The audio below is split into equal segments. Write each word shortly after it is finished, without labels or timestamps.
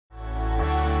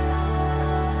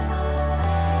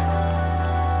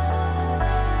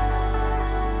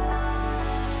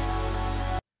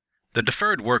The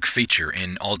Deferred Work feature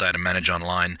in ALLDATA Manage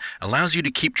Online allows you to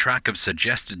keep track of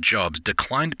suggested jobs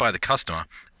declined by the customer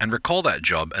and recall that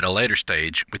job at a later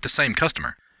stage with the same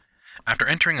customer. After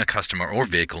entering a customer or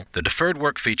vehicle, the Deferred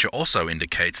Work feature also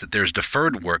indicates that there is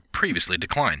deferred work previously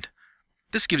declined.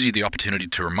 This gives you the opportunity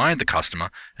to remind the customer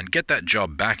and get that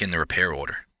job back in the repair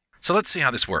order. So let's see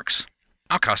how this works.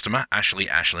 Our customer, Ashley,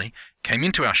 came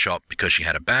into our shop because she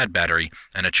had a bad battery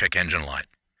and a check engine light.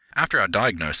 After our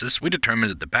diagnosis, we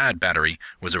determined that the bad battery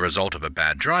was a result of a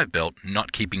bad drive belt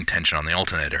not keeping tension on the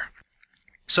alternator.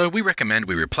 So we recommend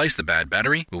we replace the bad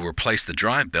battery, we'll replace the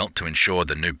drive belt to ensure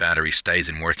the new battery stays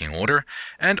in working order,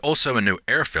 and also a new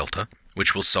air filter,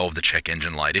 which will solve the check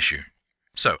engine light issue.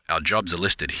 So our jobs are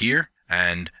listed here,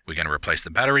 and we're going to replace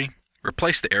the battery,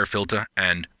 replace the air filter,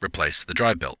 and replace the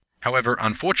drive belt. However,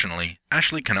 unfortunately,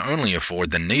 Ashley can only afford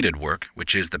the needed work,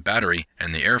 which is the battery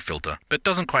and the air filter, but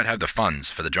doesn't quite have the funds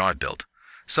for the drive belt.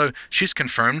 So she's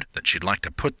confirmed that she'd like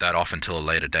to put that off until a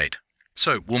later date.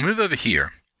 So we'll move over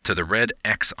here to the red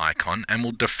X icon and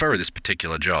we'll defer this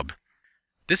particular job.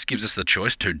 This gives us the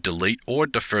choice to delete or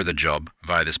defer the job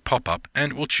via this pop-up,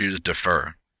 and we'll choose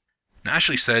Defer. Now,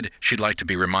 Ashley said she'd like to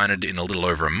be reminded in a little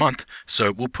over a month,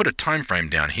 so we'll put a time frame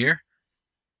down here,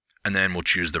 and then we'll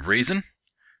choose the reason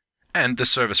and the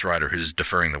service writer who's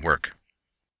deferring the work.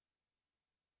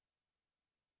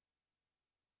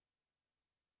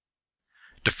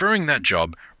 Deferring that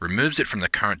job removes it from the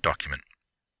current document.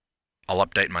 I'll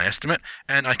update my estimate,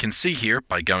 and I can see here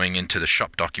by going into the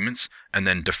shop documents and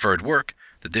then Deferred Work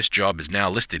that this job is now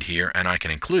listed here, and I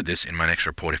can include this in my next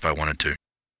report if I wanted to.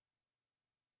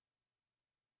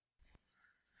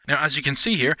 Now, as you can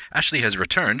see here, Ashley has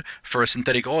returned for a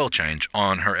synthetic oil change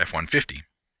on her F-150.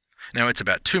 Now, it's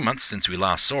about 2 months since we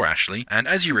last saw Ashley, and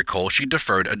as you recall, she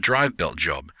deferred a drive belt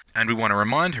job, and we want to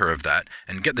remind her of that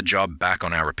and get the job back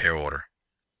on our repair order.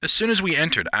 As soon as we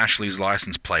entered Ashley's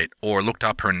license plate or looked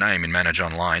up her name in Manage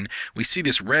Online, we see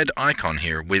this red icon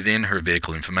here within her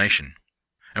vehicle information.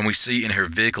 And we see in her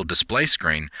vehicle display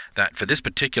screen that for this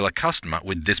particular customer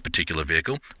with this particular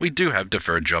vehicle, we do have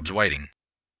deferred jobs waiting.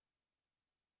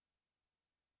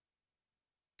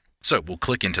 So we'll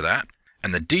click into that,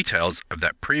 and the details of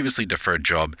that previously deferred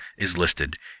job is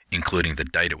listed, including the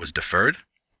date it was deferred,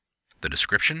 the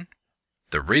description,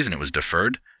 the reason it was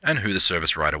deferred, and who the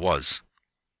service writer was.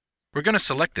 We're going to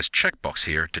select this checkbox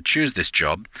here to choose this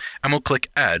job, and we'll click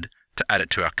Add to add it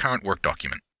to our current work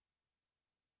document.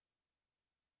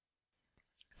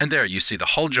 And there you see the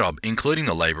whole job, including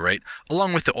the labor rate,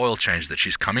 along with the oil change that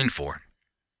she's come in for.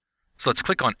 So let's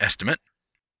click on Estimate,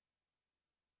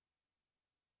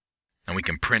 and we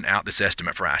can print out this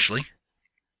estimate for Ashley.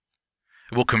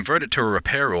 We'll convert it to a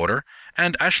repair order,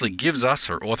 and Ashley gives us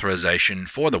her authorization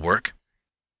for the work.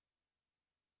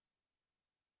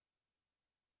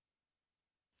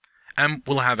 And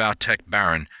we'll have our tech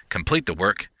Baron complete the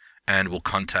work, and we'll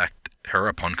contact her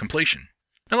upon completion.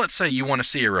 Now let's say you want to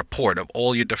see a report of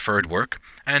all your deferred work,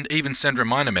 and even send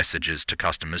reminder messages to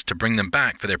customers to bring them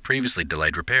back for their previously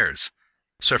delayed repairs.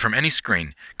 So from any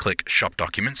screen, click Shop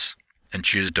Documents, and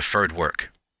choose Deferred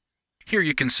Work. Here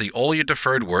you can see all your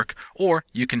deferred work, or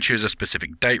you can choose a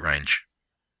specific date range.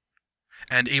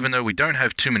 And even though we don't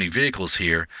have too many vehicles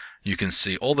here, you can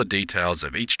see all the details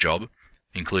of each job,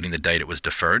 including the date it was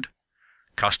deferred,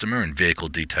 customer and vehicle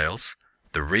details,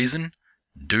 the reason,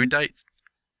 due date,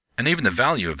 and even the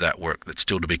value of that work that's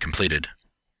still to be completed.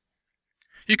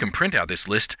 You can print out this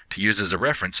list to use as a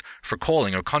reference for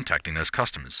calling or contacting those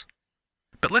customers.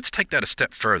 But let's take that a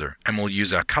step further, and we'll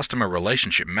use our Customer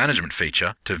Relationship Management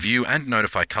feature to view and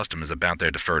notify customers about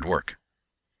their deferred work.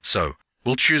 So,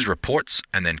 we'll choose Reports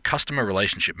and then Customer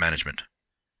Relationship Management.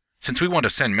 Since we want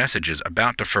to send messages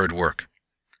about deferred work,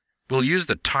 we'll use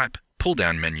the Type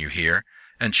pull-down menu here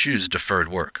and choose Deferred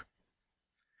Work.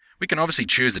 We can obviously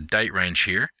choose a date range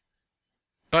here,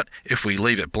 but if we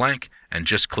leave it blank and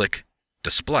just click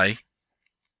Display,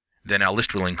 then our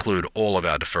list will include all of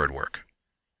our deferred work.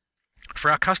 For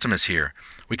our customers here,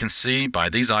 we can see by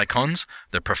these icons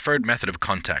the preferred method of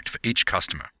contact for each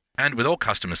customer. And with all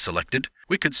customers selected,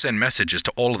 we could send messages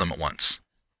to all of them at once.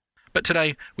 But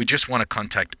today, we just want to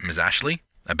contact Ms. Ashley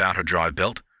about her drive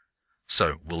belt,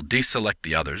 so we'll deselect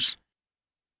the others.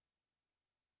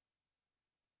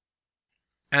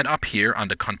 And up here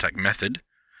under Contact Method,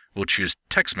 we'll choose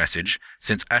Text Message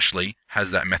since Ashley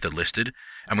has that method listed,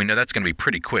 and we know that's going to be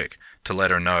pretty quick to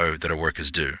let her know that her work is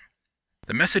due.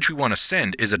 The message we want to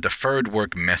send is a deferred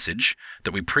work message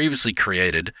that we previously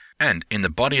created, and in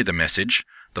the body of the message,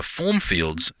 the form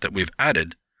fields that we've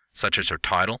added, such as her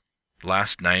title,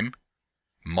 last name,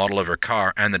 model of her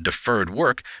car, and the deferred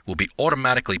work will be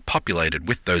automatically populated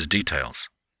with those details.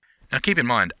 Now keep in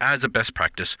mind, as a best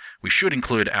practice, we should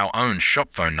include our own shop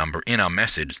phone number in our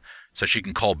message so she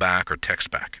can call back or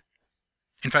text back.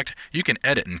 In fact, you can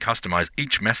edit and customize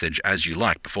each message as you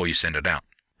like before you send it out.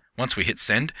 Once we hit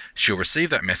send, she'll receive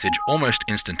that message almost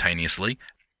instantaneously,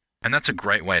 and that's a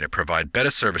great way to provide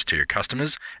better service to your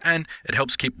customers, and it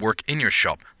helps keep work in your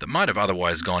shop that might have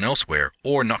otherwise gone elsewhere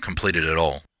or not completed at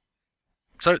all.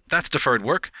 So that's deferred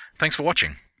work. Thanks for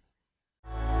watching.